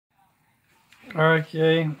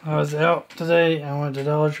Okay, I was out today. I went to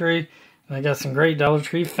Dollar Tree and I got some great Dollar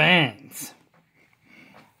Tree fans.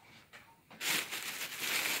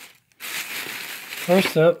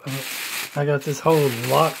 First up, I got this whole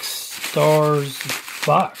Lock Stars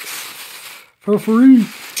box for free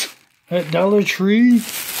at Dollar Tree.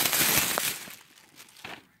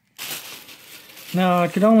 Now, I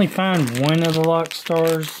could only find one of the Lock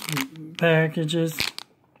Stars packages,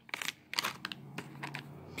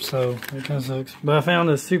 so it kind of sucks. But I found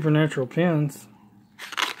the Supernatural pins.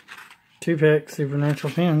 2-pack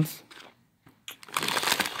Supernatural pins.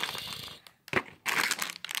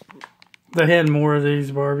 They had more of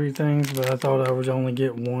these Barbie things, but I thought I would only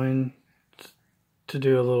get one to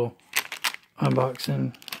do a little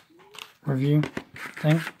unboxing review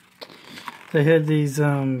thing. They had these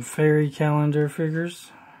fairy calendar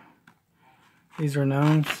figures. These are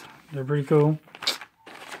gnomes. They're pretty cool.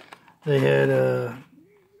 They had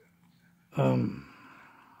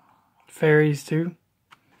fairies too.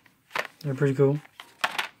 They're pretty cool.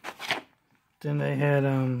 Then they had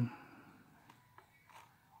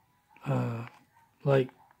like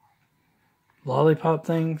lollipop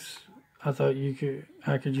things. I thought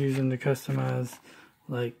I could use them to customize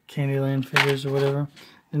like Candyland figures or whatever.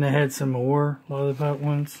 Then they had some more lollipop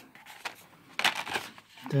ones.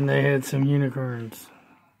 Then they had some unicorns.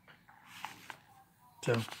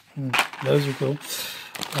 So those are cool.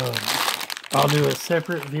 I'll do a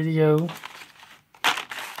separate video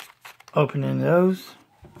opening those.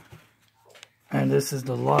 And this is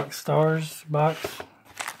the Lock Stars box.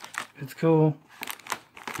 It's cool.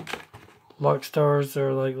 Lock Stars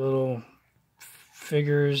are like little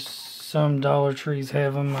figures. Some Dollar Trees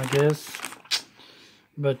have them, I guess.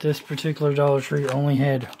 But this particular Dollar Tree only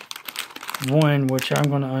had one, which I'm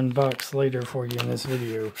going to unbox later for you in this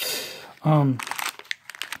video.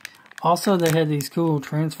 Also, they had these cool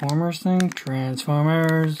Transformers things.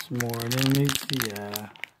 Transformers, more than meets the eye.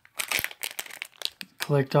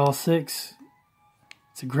 Collect all 6.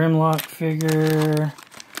 It's a Grimlock figure.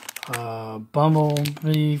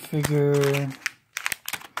 Bumblebee figure.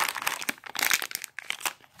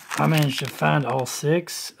 I managed to find all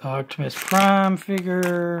 6. Optimus Prime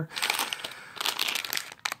figure.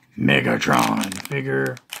 Megatron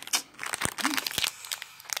figure.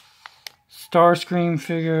 Starscream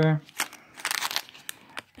figure.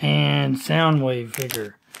 And Soundwave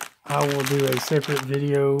figure. I will do a separate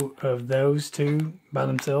video of those two by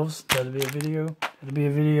themselves. That'll be a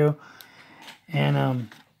video. And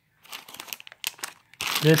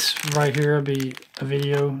this right here will be a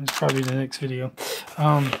video. It's probably the next video.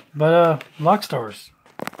 Lock Stars.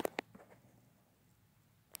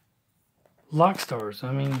 Lock Stars.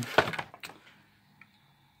 I mean,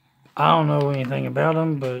 I don't know anything about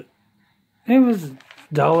them, but it was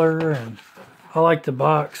 $1, and I like the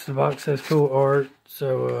box. The box has cool art,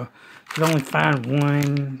 so you could only find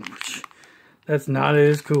one. Which, that's not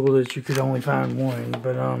as cool that you could only find one,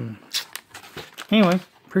 but anyway,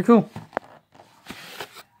 pretty cool.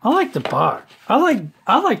 I like the box. I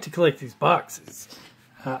like to collect these boxes.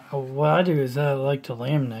 What I do is I like to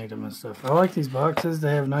laminate them and stuff. I like these boxes.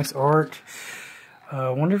 They have nice art. I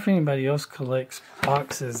wonder if anybody else collects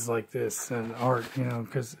boxes like this and art, you know,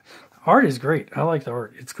 because art is great. I like the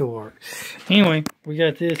art. It's cool art. Anyway, we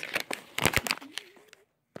got this.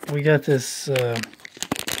 We got this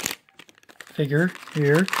figure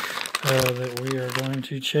here that we are going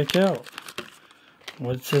to check out.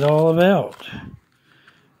 What's it all about?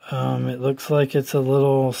 It looks like it's a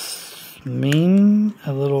little meme,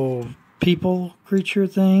 a little people creature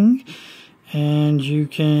thing, and you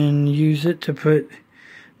can use it to put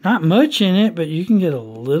not much in it, but you can get a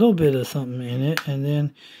little bit of something in it, and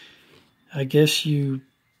then I guess you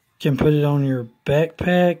can put it on your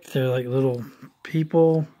backpack. They're like little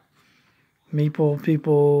people, meeple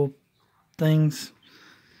people things.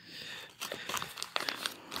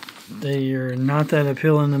 They are not that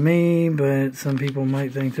appealing to me, but some people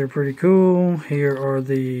might think they're pretty cool. Here are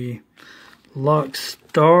the Lock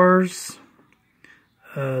Stars.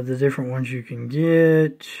 The different ones you can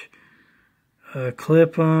get.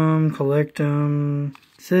 Clip them, collect them.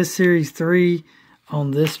 It says Series 3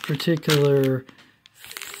 on this particular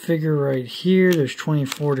figure right here. There's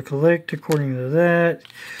 24 to collect according to that.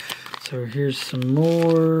 So here's some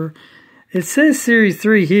more. It says Series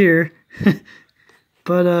 3 here.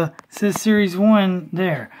 But it says Series 1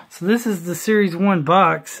 there. So this is the Series 1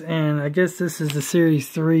 box, and I guess this is the Series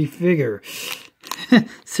 3 figure.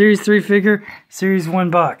 Series 3 figure, Series 1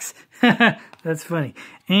 box. That's funny.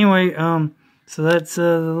 Anyway, so that's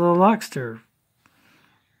the little Lockster.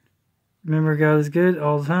 Remember, God is good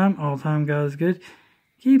all the time. All the time, God is good.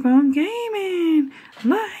 Keep on gaming.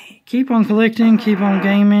 Like, keep on collecting, keep on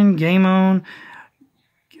gaming, game on.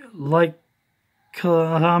 Like,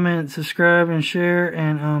 comment, subscribe, and share,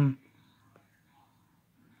 and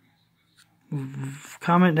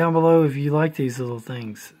comment down below if you like these little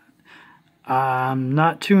things. I'm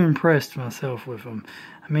not too impressed myself with them.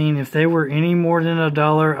 I mean, if they were any more than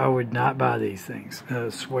 $1, I would not buy these things. I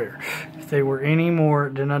swear. If they were any more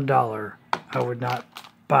than $1, I would not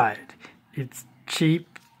buy it. It's cheap.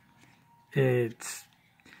 It's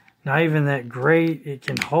not even that great. It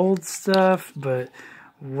can hold stuff, but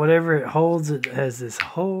whatever it holds, it has this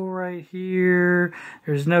hole right here.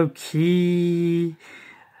 There's no key.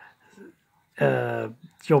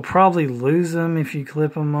 You'll probably lose them if you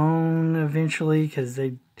clip them on eventually, because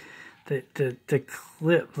the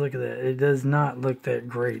clip, look at that, it does not look that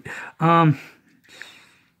great. I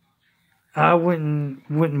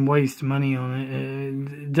wouldn't waste money on it.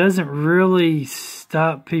 It doesn't really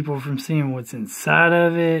stop people from seeing what's inside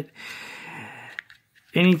of it.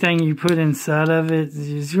 Anything you put inside of it,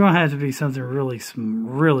 it's going to have to be something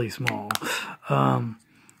really small.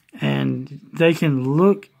 And they can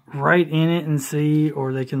look right in it and see,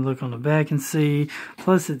 or they can look on the back and see.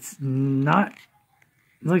 Plus, it's not,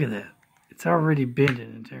 look at that. It's already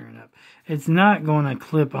bending and tearing up. It's not going to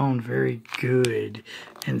clip on very good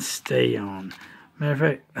and stay on. Matter of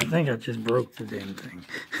fact, I think I just broke the damn thing.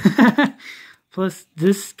 Plus,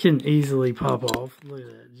 this can easily pop off. Look at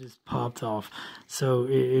that. It just popped off. So,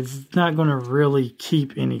 it's not going to really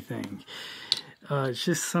keep anything. It's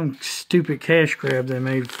just some stupid cash grab they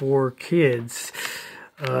made for kids.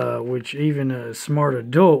 Which even a smart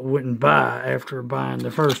adult wouldn't buy after buying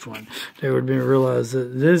the first one. They would realize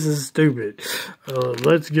that this is stupid.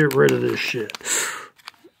 Let's get rid of this shit.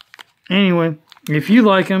 Anyway, if you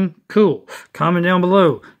like them, cool. Comment down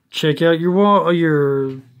below. Check out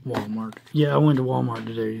your Walmart. Yeah, I went to Walmart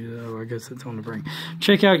today, so I guess it's on the brain.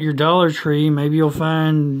 Check out your Dollar Tree. Maybe you'll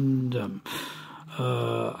find them.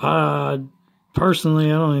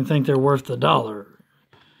 Personally, I don't even think they're worth $1.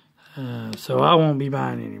 So I won't be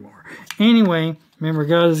buying anymore. Anyway, remember,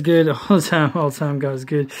 God is good all the time. All the time, God is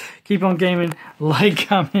good. Keep on gaming. Like,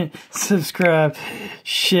 comment, subscribe,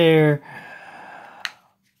 share.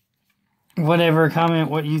 Whatever. Comment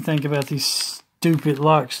what you think about these stupid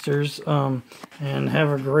Locksters. And have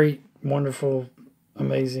a great, wonderful,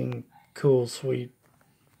 amazing, cool, sweet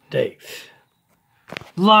day.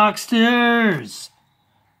 Locksters!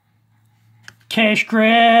 Cash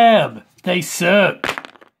grab! They suck.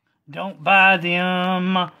 Don't buy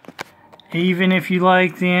them. Even if you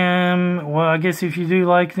like them. Well, I guess if you do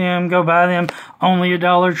like them, go buy them. Only a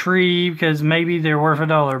Dollar Tree, because maybe they're worth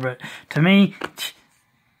 $1. But to me,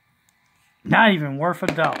 not even worth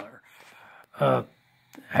 $1.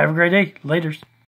 Have a great day. Laters.